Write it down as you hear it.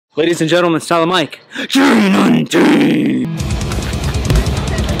Ladies and gentlemen, Style Mike.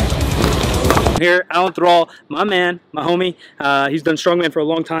 Here, Alan Thrall, my man, my homie. He's done strongman for a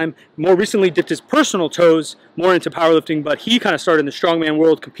long time. More recently dipped his personal toes more into powerlifting, but he kind of started in the strongman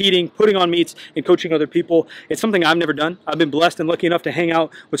world, competing, putting on meets, and coaching other people. It's something I've never done. I've been blessed and lucky enough to hang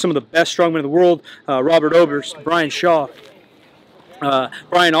out with some of the best strongmen in the world. Robert Oberst, Brian Shaw,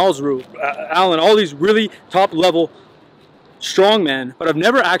 Brian Allsrue, Alan, all these really top level strongman, but I've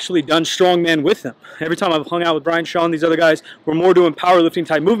never actually done strongman with them. Every time I've hung out with Brian Shaw and these other guys, we're more doing powerlifting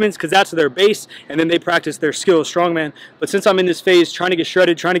type movements because that's their base, and then they practice their skill as strongman. But since I'm in this phase, trying to get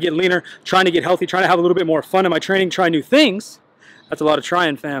shredded, trying to get leaner, trying to get healthy, trying to have a little bit more fun in my training, try new things, that's a lot of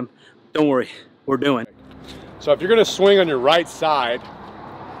trying, fam. Don't worry, we're doing. So if you're gonna swing on your right side,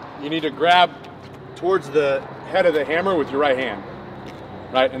 you need to grab towards the head of the hammer with your right hand,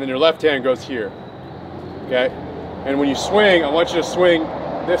 right? And then your left hand goes here, okay? And when you swing, I want you to swing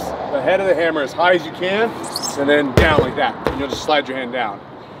the head of the hammer as high as you can, and then down like that. And you'll just slide your hand down.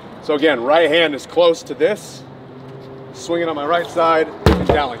 So again, right hand is close to this. Swing it on my right side, and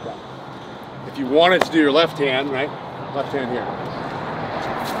down like that. If you wanted to do your left hand, right? Left hand here.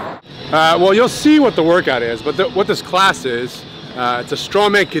 Well, you'll see what the workout is, but what this class is, it's a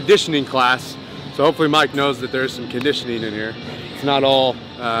strongman conditioning class. So hopefully Mike knows that there's some conditioning in here. It's not all...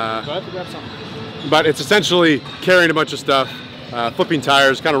 But it's essentially carrying a bunch of stuff, flipping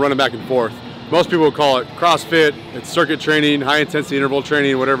tires, kind of running back and forth. Most people would call it CrossFit, it's circuit training, high intensity interval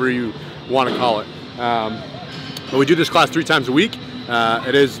training, whatever you want to call it. But we do this class 3 times a week.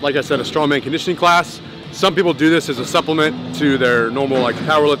 It is, like I said, a strongman conditioning class. Some people do this as a supplement to their normal like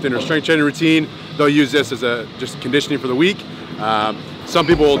powerlifting or strength training routine. They'll use this as just conditioning for the week. Some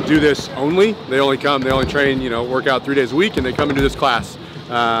people do this only. They only train, you know, work out 3 days a week, and they come and do this class.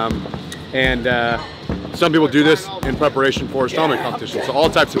 Some people do this in preparation for a strongman competition. So all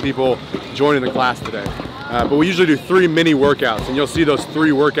types of people joining the class today. But we usually do 3 mini workouts, and you'll see those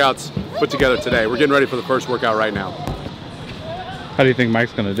 3 workouts put together today. We're getting ready for the first workout right now. How do you think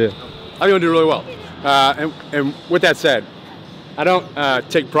Mike's gonna do? I think he'll do really well. And with that said, I don't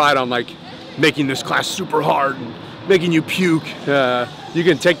take pride on like making this class super hard and making you puke. You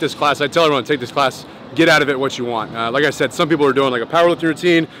can take this class, I tell everyone to take this class, get out of it what you want. Like I said, some people are doing like a powerlifting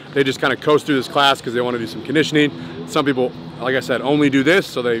routine. They just kind of coast through this class because they want to do some conditioning. Some people, like I said, only do this,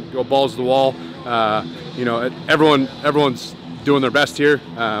 so they go balls to the wall. You know, everyone's doing their best here.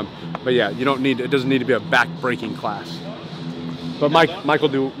 But yeah, it doesn't need to be a back-breaking class. But Mike will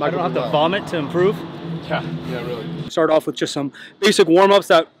do. I don't have to vomit to improve. Yeah, really. Start off with just some basic warm-ups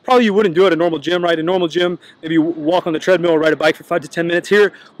that probably you wouldn't do at a normal gym, right? A normal gym, maybe you walk on the treadmill or ride a bike for 5 to 10 minutes.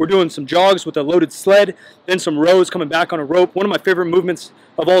 Here, we're doing some jogs with a loaded sled, then some rows coming back on a rope. One of my favorite movements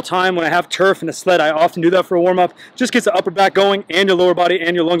of all time when I have turf and a sled, I often do that for a warm-up. Just gets the upper back going and your lower body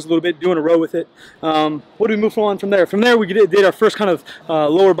and your lungs a little bit, doing a row with it. What do we move on from there? From there, we did our first kind of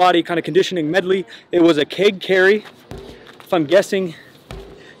lower body kind of conditioning medley. It was a keg carry, if I'm guessing,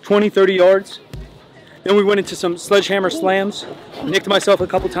 20, 30 yards. Then we went into some sledgehammer slams, nicked myself a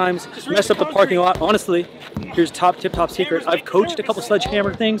couple times, messed up the parking lot. Honestly, here's tip-top secret. I've coached a couple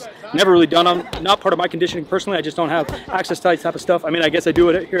sledgehammer things, never really done them. Not part of my conditioning personally. I just don't have access to that type of stuff. I mean, I guess I do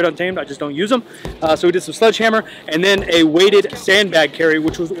it here at Untamed. I just don't use them. So we did some sledgehammer and then a weighted sandbag carry,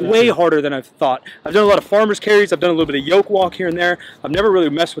 which was way harder than I thought. I've done a lot of farmer's carries. I've done a little bit of yoke walk here and there. I've never really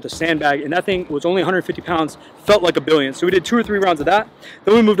messed with a sandbag, and that thing was only 150 pounds, felt like a billion. So we did 2 or 3 rounds of that.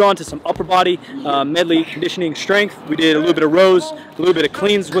 Then we moved on to some upper body medley conditioning strength. We did a little bit of rows, a little bit of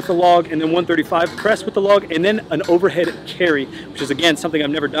cleans with the log, and then 135 press with the log, and then an overhead carry, which is again something I've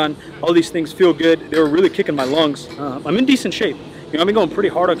never done. All these things feel good. They were really kicking my lungs. I'm in decent shape. You know, I've been going pretty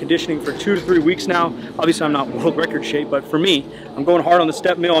hard on conditioning for 2 to 3 weeks now. Obviously, I'm not world record shape, but for me, I'm going hard on the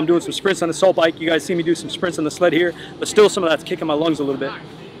step mill. I'm doing some sprints on the salt bike. You guys see me do some sprints on the sled here, but still some of that's kicking my lungs a little bit.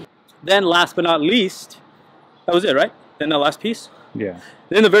 Then last but not least, that was it, right? Then the last piece? Yeah.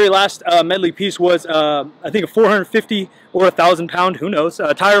 Then the very last medley piece was, I think, a 450 or 1,000 pound, who knows,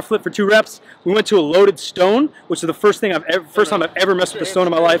 tire flip for 2 reps. We went to a loaded stone, which is the first time I've ever messed with a stone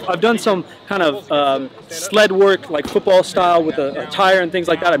in my life. I've done some kind of sled work, like football style, with a tire and things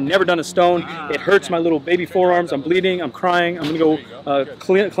like that. I've never done a stone. It hurts my little baby forearms. I'm bleeding. I'm crying. I'm gonna go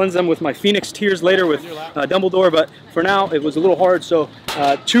cleanse them with my Phoenix tears later with Dumbledore. But for now, it was a little hard. So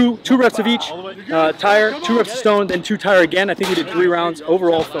 2 reps of each tire, 2 reps of stone, then 2 tire again. I think we did 3 rounds.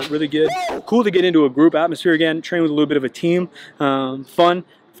 Overall, felt really good. Cool to get into a group atmosphere again. Train with a little bit of a team. Fun.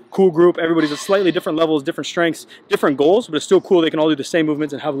 Cool group. Everybody's at slightly different levels, different strengths, different goals, but it's still cool. They can all do the same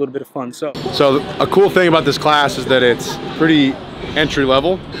movements and have a little bit of fun. So a cool thing about this class is that it's pretty entry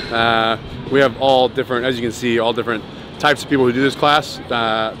level. We have all different, as you can see, all different types of people who do this class.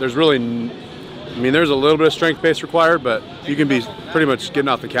 There's really, I mean, there's a little bit of strength base required, but you can be pretty much getting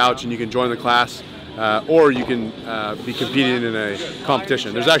off the couch and you can join the class, or you can be competing in a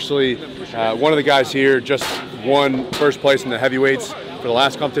competition. There's actually one of the guys here just won first place in the heavyweights for the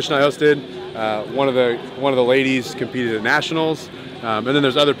last competition I hosted. One of the ladies competed at nationals, and then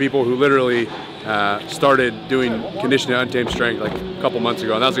there's other people who literally started doing conditioning at Untamed Strength like a couple months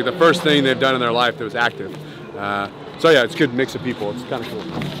ago, and that was like the first thing they've done in their life that was active. So yeah, it's a good mix of people. It's kind of cool.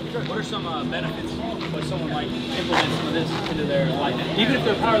 What are some benefits when someone might implement some of this into their life? Even if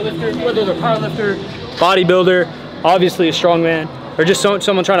they're a powerlifter, whether they're a powerlifter, bodybuilder, obviously a strongman, or just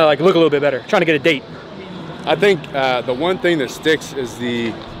someone trying to like look a little bit better, trying to get a date. I think the one thing that sticks is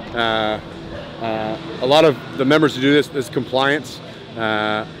a lot of the members who do this is compliance,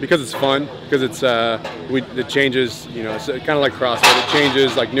 because it's fun, because it changes, you know, it's kind of like CrossFit. It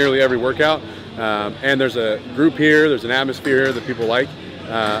changes like nearly every workout, and there's a group here, there's an atmosphere here that people like,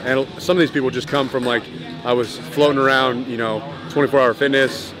 and some of these people just come from like, I was floating around, you know, 24-hour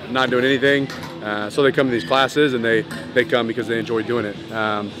fitness, not doing anything, so they come to these classes and they come because they enjoy doing it,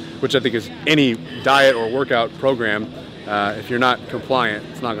 which I think is any diet or workout program. If you're not compliant,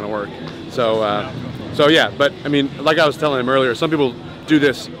 it's not going to work. So yeah, but I mean, like I was telling him earlier, some people do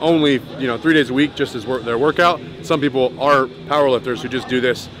this only, you know, 3 days a week just as their workout. Some people are powerlifters who just do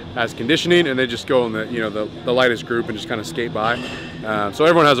this as conditioning, and they just go in the, you know, the lightest group and just kind of skate by. So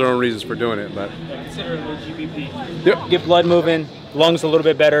everyone has their own reasons for doing it, but consider it a GBP. Yep. Get blood moving, lungs a little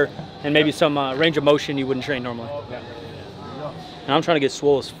bit better, and maybe some range of motion you wouldn't train normally. And I'm trying to get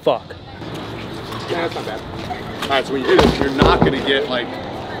swole as fuck. Yeah, that's not bad. All right, so when you do this, you're not going to get like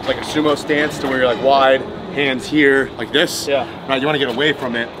a sumo stance to where you're like wide, hands here, like this. Yeah. Right, you want to get away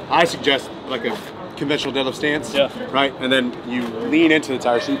from it. I suggest like a conventional deadlift stance. Yeah. Right, and then you lean into the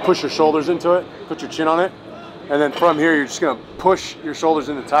tire, so you push your shoulders into it, put your chin on it, and then from here you're just going to push your shoulders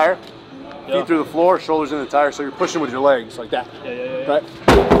in the tire, feet through the floor, shoulders in the tire, so you're pushing with your legs like that. Yeah. Right.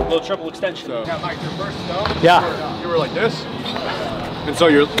 A little triple extension. So, yeah, like your first stone. Yeah. You were like this, and so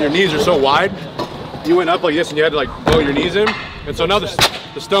your knees are so wide. You went up like this and you had to like blow your knees in, and so now the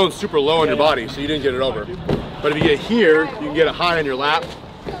stone's super low on your body, so you didn't get it over. But if you get here, you can get it high on your lap,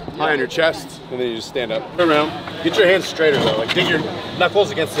 high on your chest, and then you just stand up. Turn around. Get your hands straighter though, like dig your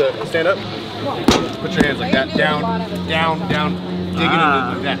knuckles against the stand up. Put your hands like that, down, down, down, dig it in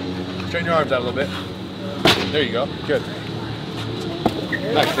like that. Straighten your arms out a little bit. There you go, good.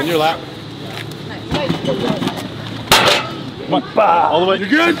 Nice, in your lap. All the way. You're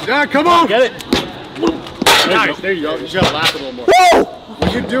good? Yeah, come on. Get it. Nice, there you go. You just gotta lap it a little more. Woo!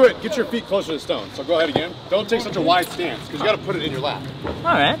 When you do it, get your feet closer to the stone. So go ahead again. Don't take such a wide stance, because you gotta put it in your lap. All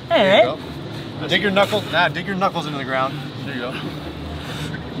right. There you go. Dig your knuckles. Dig your knuckles into the ground. There you go.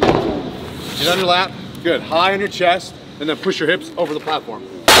 Get on your lap. Good. High on your chest, and then push your hips over the platform.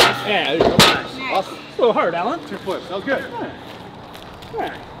 Yeah, there you go. Nice. Awesome. A little hard, Alan. 2 flips. That was good.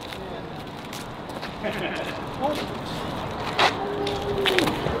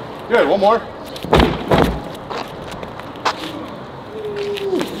 Good. One more.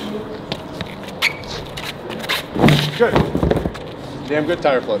 Good. Damn good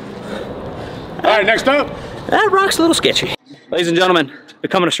tire flip. All right, next up. That rock's a little sketchy. Ladies and gentlemen,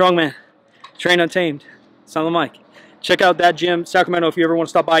 becoming a strongman, train untamed, it's on the mic. Check out that gym, Sacramento. If you ever want to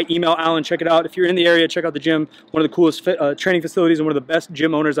stop by, email Alan, check it out. If you're in the area, check out the gym. One of the coolest training facilities and one of the best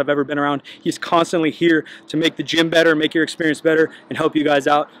gym owners I've ever been around. He's constantly here to make the gym better, make your experience better, and help you guys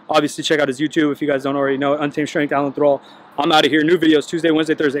out. Obviously, check out his YouTube if you guys don't already know it. Untamed Strength, Alan Thrall. I'm out of here. New videos Tuesday,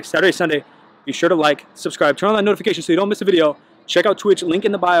 Wednesday, Thursday, Saturday, Sunday. Be sure to like, subscribe, turn on that notification so you don't miss a video. Check out Twitch, link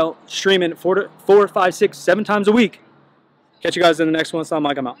in the bio, streaming 4, 5, 6, 7 times a week. Catch you guys in the next one. So I'm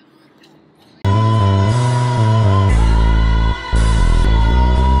out.